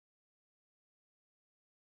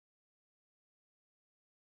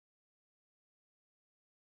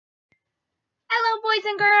boys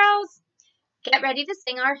and girls. Get ready to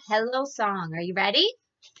sing our hello song. Are you ready?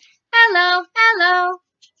 Hello, hello.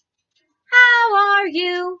 How are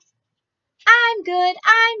you? I'm good,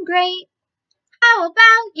 I'm great. How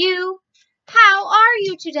about you? How are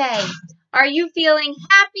you today? Are you feeling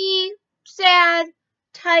happy, sad,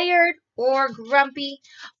 tired, or grumpy?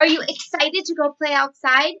 Are you excited to go play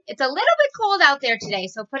outside? It's a little bit cold out there today,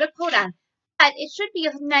 so put a coat on. But it should be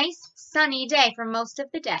a nice sunny day for most of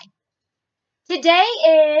the day. Today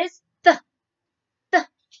is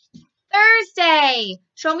Thursday.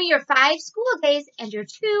 Show me your 5 school days and your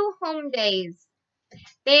 2 home days.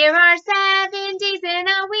 There are 7 days in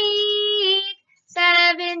a week.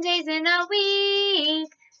 7 days in a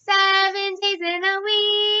week. 7 days in a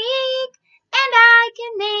week. And I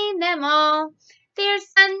can name them all. There's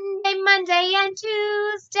Sunday, Monday, and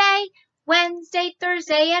Tuesday. Wednesday,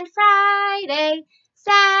 Thursday, and Friday.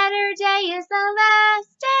 Saturday is the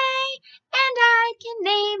last day. And I can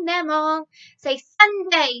name them all. Say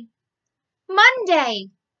Sunday, Monday,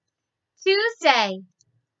 Tuesday,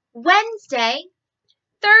 Wednesday,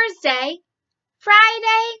 Thursday,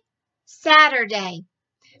 Friday, Saturday.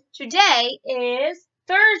 Today is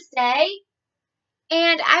Thursday,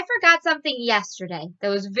 and I forgot something yesterday that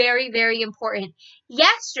was very, very important.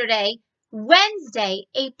 Yesterday, Wednesday,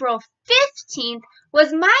 April 15th,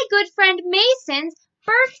 was my good friend Mason's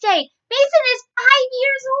birthday. Mason is 5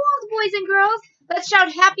 years old, boys and girls. Let's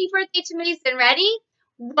shout happy birthday to Mason. Ready?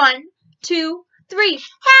 1, 2, 3.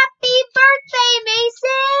 Happy birthday,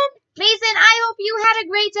 Mason! Mason, I hope you had a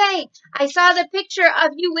great day. I saw the picture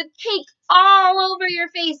of you with cake all over your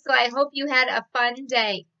face, so I hope you had a fun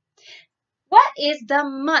day. What is the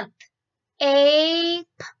month? April.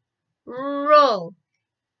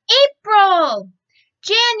 April.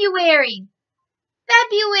 January.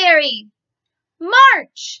 February.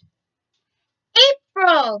 March.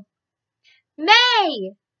 April.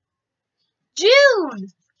 May.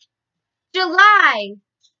 June. July.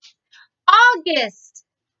 August.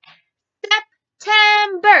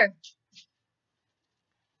 September.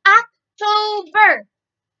 October.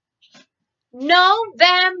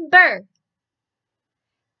 November.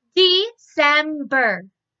 December.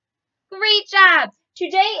 Great job.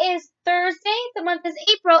 Today is Thursday, the month is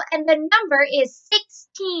April, and the number is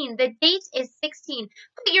 16. The date is 16.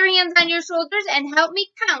 Put your hands on your shoulders and help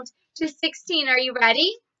me count to 16. Are you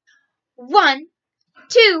ready? 1,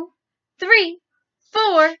 2, 3,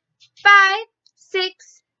 4, 5,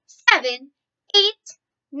 6, 7, 8,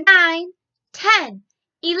 9, 10,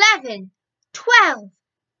 11, 12,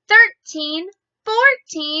 13,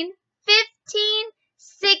 14, 15,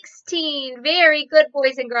 16. Very good,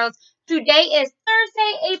 boys and girls. Today is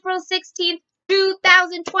Thursday, April 16th,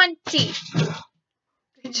 2020.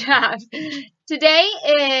 Good job. Today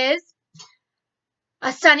is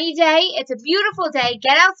a sunny day. It's a beautiful day.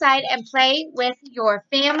 Get outside and play with your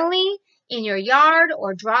family in your yard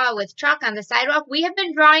or draw with chalk on the sidewalk. We have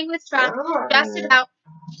been drawing with chalk just about,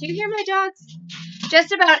 do you hear my dogs?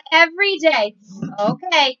 Just about every day.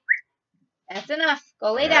 Okay, that's enough.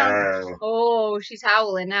 Go lay down. Oh, she's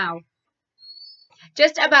howling now.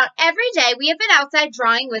 Just about every day we have been outside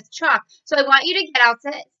drawing with chalk. So I want you to get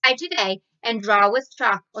outside today and draw with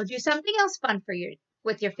chalk or do something else fun for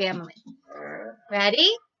with your family. Ready?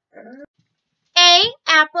 A,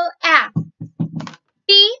 apple, A.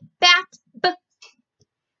 B, bat, B.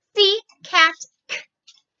 C, cat, K.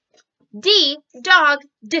 D, dog,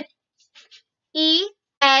 D. E,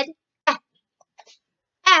 ed, F.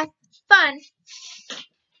 F, fun.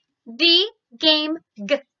 G, game,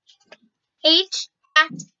 G. H,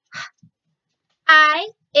 hat, H. I,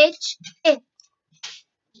 itch, I.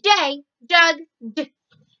 J, jug, D.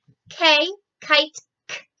 K, kite,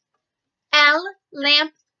 K. L,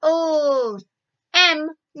 lamp, O. M,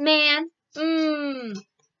 man,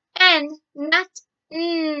 N, nut,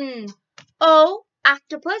 O,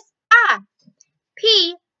 octopus, A.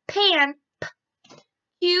 P, pan, P.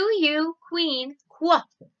 Q, queen, Qu.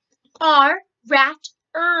 R, rat,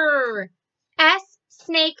 S,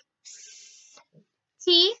 snake, S.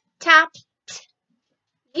 T, top, T.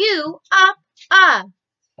 U, up,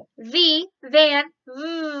 V, van,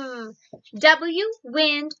 V. W,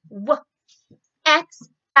 wind, W. X,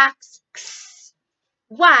 fox, X.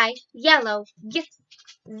 Y, yellow, Y.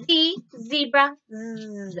 Z, zebra,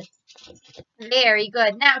 Z. Very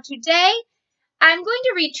good. Now today, I'm going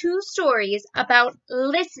to read 2 stories about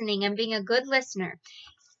listening and being a good listener.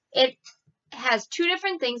 It has 2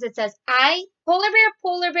 different things. It says,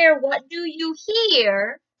 polar bear, what do you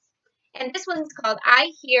hear? And this one's called,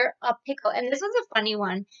 I hear a pickle. And this one's a funny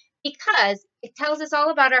one because it tells us all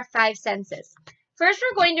about our 5 senses. First,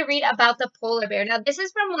 we're going to read about the polar bear. Now, this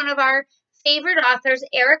is from one of our favorite authors,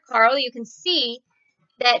 Eric Carle. You can see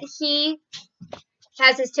that he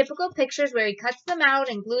has his typical pictures where he cuts them out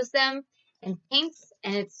and glues them and paints,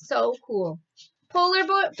 and it's so cool. Polar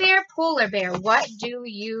bear, what do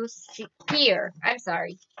you hear? I'm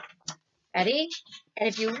sorry. Ready? And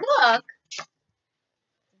if you look,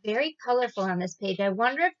 very colorful on this page. I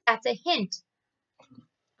wonder if that's a hint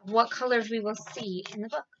of what colors we will see in the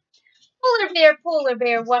book. Polar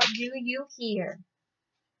bear, what do you hear?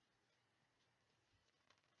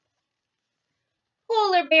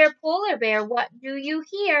 Polar bear, what do you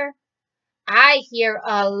hear? I hear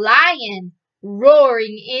a lion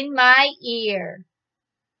roaring in my ear.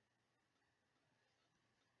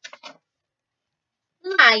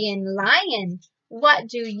 Lion, what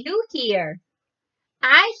do you hear?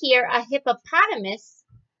 I hear a hippopotamus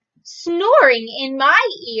snoring in my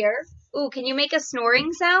ear. Ooh, can you make a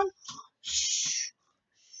snoring sound? Shh.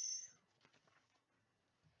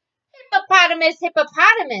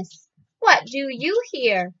 Hippopotamus, what do you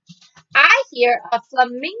hear? I hear a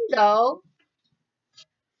flamingo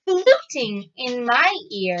fluting in my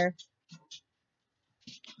ear.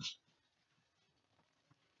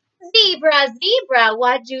 Zebra,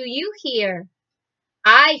 what do you hear?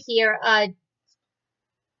 I hear a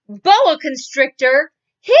boa constrictor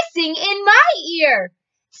hissing in my ear.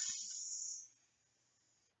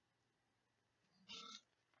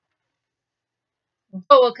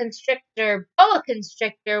 Boa constrictor,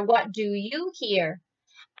 what do you hear?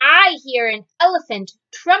 I hear an elephant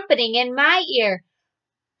trumpeting in my ear.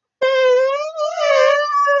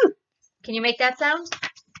 Can you make that sound?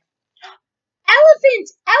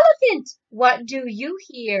 Elephant, what do you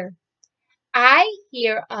hear? I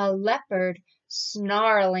hear a leopard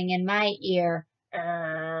snarling in my ear.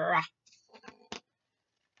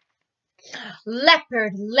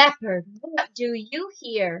 Leopard, what do you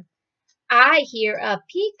hear? I hear a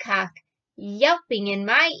peacock yelping in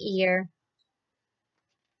my ear.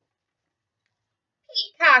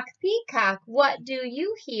 Peacock, what do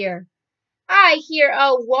you hear? I hear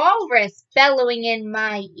a walrus bellowing in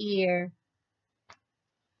my ear.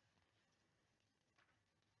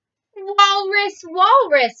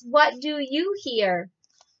 Walrus, what do you hear?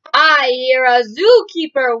 I hear a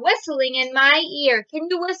zookeeper whistling in my ear. Can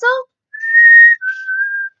you whistle?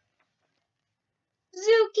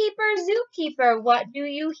 Zookeeper, what do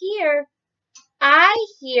you hear? I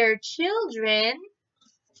hear children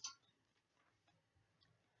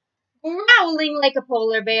growling like a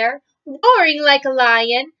polar bear, roaring like a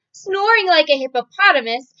lion, snoring like a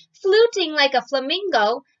hippopotamus, fluting like a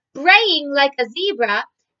flamingo, braying like a zebra,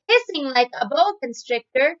 hissing like a boa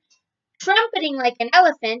constrictor, trumpeting like an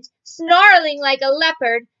elephant, snarling like a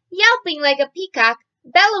leopard, yelping like a peacock,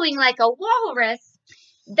 bellowing like a walrus.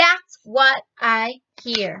 That's what I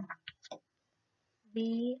hear.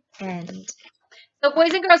 The end. So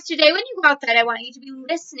boys and girls, today when you go outside, I want you to be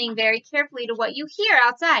listening very carefully to what you hear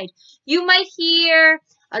outside. You might hear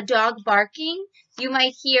a dog barking, you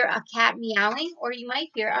might hear a cat meowing, or you might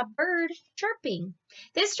hear a bird chirping.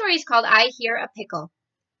 This story is called I Hear a Pickle.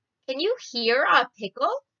 Can you hear a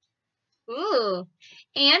pickle? Ooh.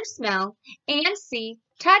 And smell, and see,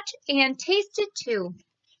 touch, and taste it too.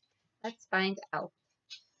 Let's find out.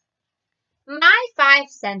 My five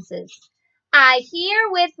senses. I hear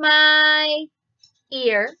with my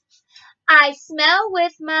ear. I smell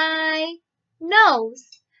with my nose.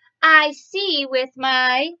 I see with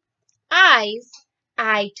my eyes.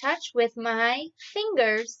 I touch with my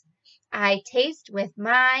fingers. I taste with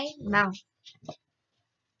my mouth.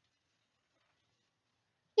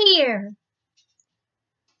 Hear.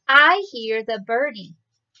 I hear the birdie.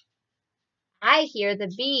 I hear the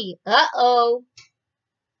bee. Uh-oh.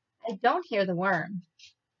 I don't hear the worm.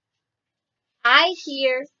 I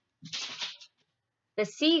hear the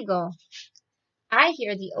seagull. I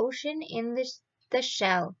hear the ocean in the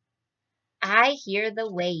shell. I hear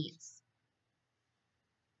the waves.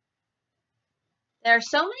 There are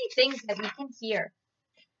so many things that we can hear.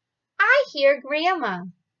 I hear Grandma.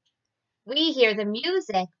 We hear the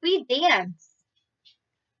music. We dance.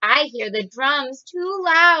 I hear the drums too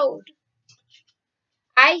loud.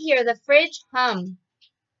 I hear the fridge hum.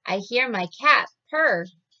 I hear my cat purr.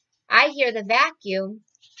 I hear the vacuum.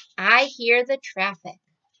 I hear the traffic.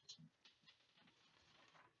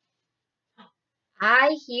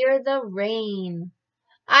 I hear the rain.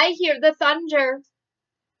 I hear the thunder.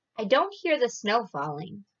 I don't hear the snow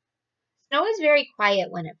falling. Snow is very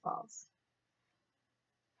quiet when it falls.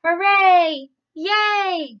 Hooray!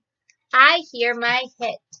 Yay! I hear my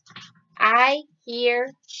hit. I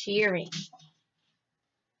hear cheering.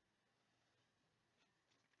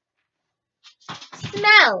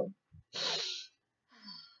 Smell.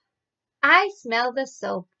 I smell the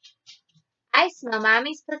soap. I smell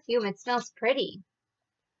Mommy's perfume. It smells pretty.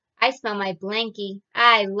 I smell my blankie.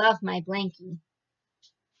 I love my blankie.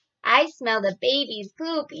 I smell the baby's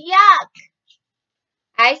poop. Yuck!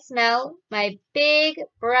 I smell my big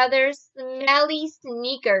brother's smelly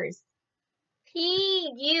sneakers.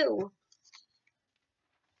 P.U.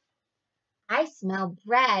 I smell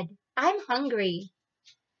bread. I'm hungry.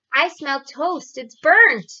 I smell toast. It's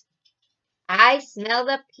burnt. I smell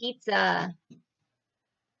the pizza.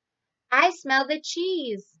 I smell the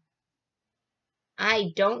cheese.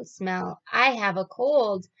 I don't smell. I have a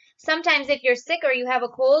cold. Sometimes if you're sick or you have a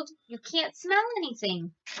cold, you can't smell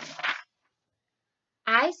anything.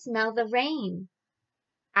 I smell the rain.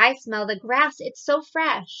 I smell the grass. It's so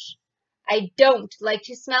fresh. I don't like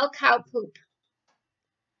to smell cow poop.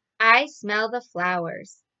 I smell the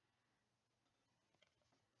flowers.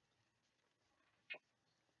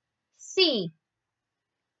 C.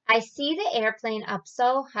 I see the airplane up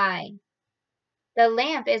so high. The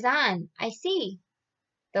lamp is on. I see.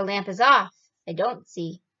 The lamp is off. I don't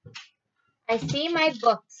see. I see my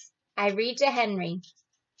books. I read to Henry.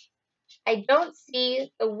 I don't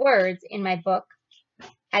see the words in my book.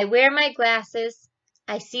 I wear my glasses.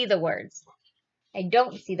 I see the words. I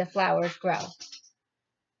don't see the flowers grow.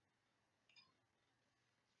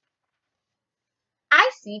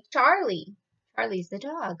 I see Charlie. Charlie's the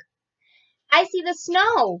dog. I see the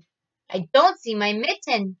snow. I don't see my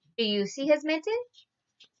mitten. Do you see his mitten?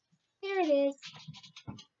 There it is.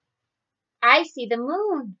 I see the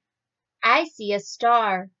moon. I see a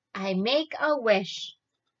star. I make a wish.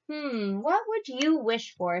 What would you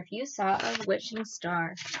wish for if you saw a wishing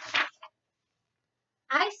star?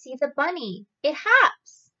 I see the bunny. It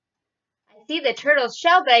hops. I see the turtle's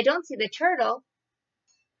shell, but I don't see the turtle.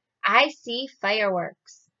 I see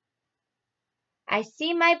fireworks. I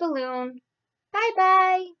see my balloon.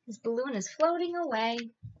 Bye-bye. His balloon is floating away.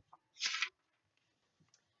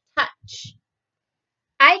 Touch.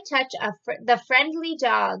 I touch the friendly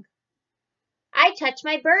dog. I touch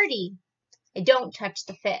my birdie. I don't touch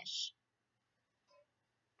the fish.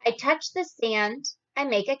 I touch the sand. I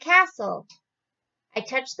make a castle. I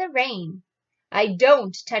touch the rain. I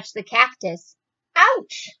don't touch the cactus.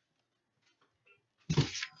 Ouch! I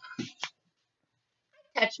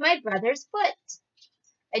touch my brother's foot.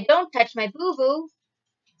 I don't touch my boo-boo.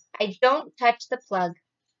 I don't touch the plug.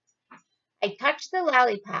 I touch the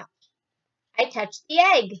lollipop. I touch the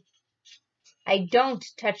egg. I don't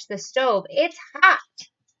touch the stove. It's hot.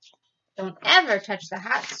 Don't ever touch the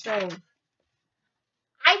hot stove.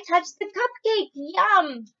 I touch the cupcake.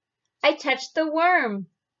 Yum! I touch the worm.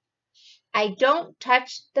 I don't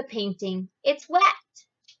touch the painting. It's wet.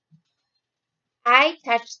 I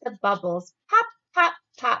touch the bubbles. Pop, pop,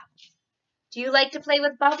 pop. Do you like to play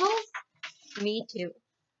with bubbles? Me too.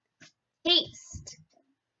 Taste.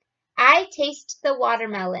 I taste the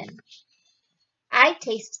watermelon. I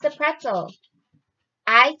taste the pretzel.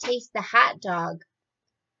 I taste the hot dog.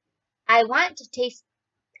 I wait to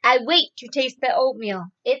taste the oatmeal.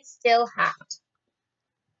 It's still hot.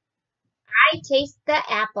 I taste the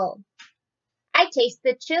apple. I taste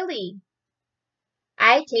the chili.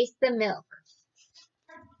 I taste the milk.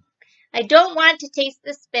 I don't want to taste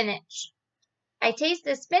the spinach. I taste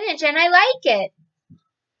the spinach and I like it.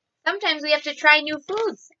 Sometimes we have to try new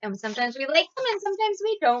foods, and sometimes we like them and sometimes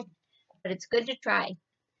we don't. But it's good to try.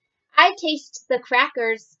 I taste the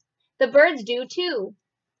crackers. The birds do too.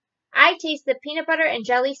 I taste the peanut butter and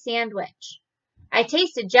jelly sandwich. I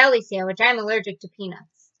taste a jelly sandwich. I'm allergic to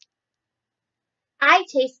peanuts. I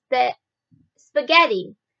taste the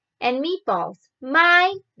spaghetti and meatballs.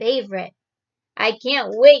 My favorite. I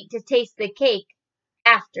can't wait to taste the cake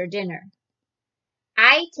after dinner.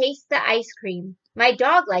 I taste the ice cream. My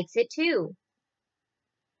dog likes it too.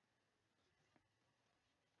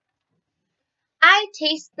 I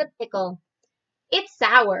taste the pickle. It's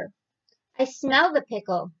sour. I smell the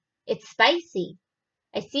pickle. It's spicy.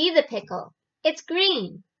 I see the pickle. It's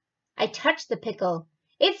green. I touch the pickle.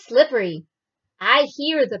 It's slippery. I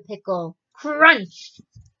hear the pickle. Crunch.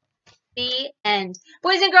 The end.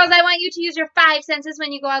 Boys and girls, I want you to use your 5 senses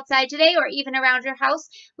when you go outside today or even around your house.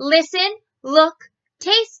 Listen, look,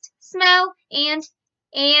 taste, smell,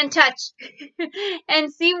 and touch.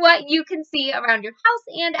 And see what you can see around your house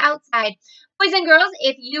and outside. Boys and girls,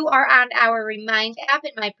 if you are on our Remind app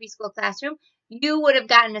in my preschool classroom, you would have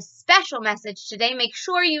gotten a special message today. Make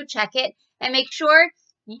sure you check it and make sure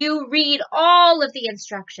you read all of the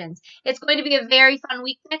instructions. It's going to be a very fun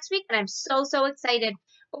week next week, and I'm so excited.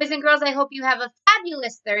 Boys and girls, I hope you have a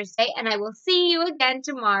fabulous Thursday, and I will see you again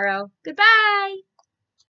tomorrow. Goodbye.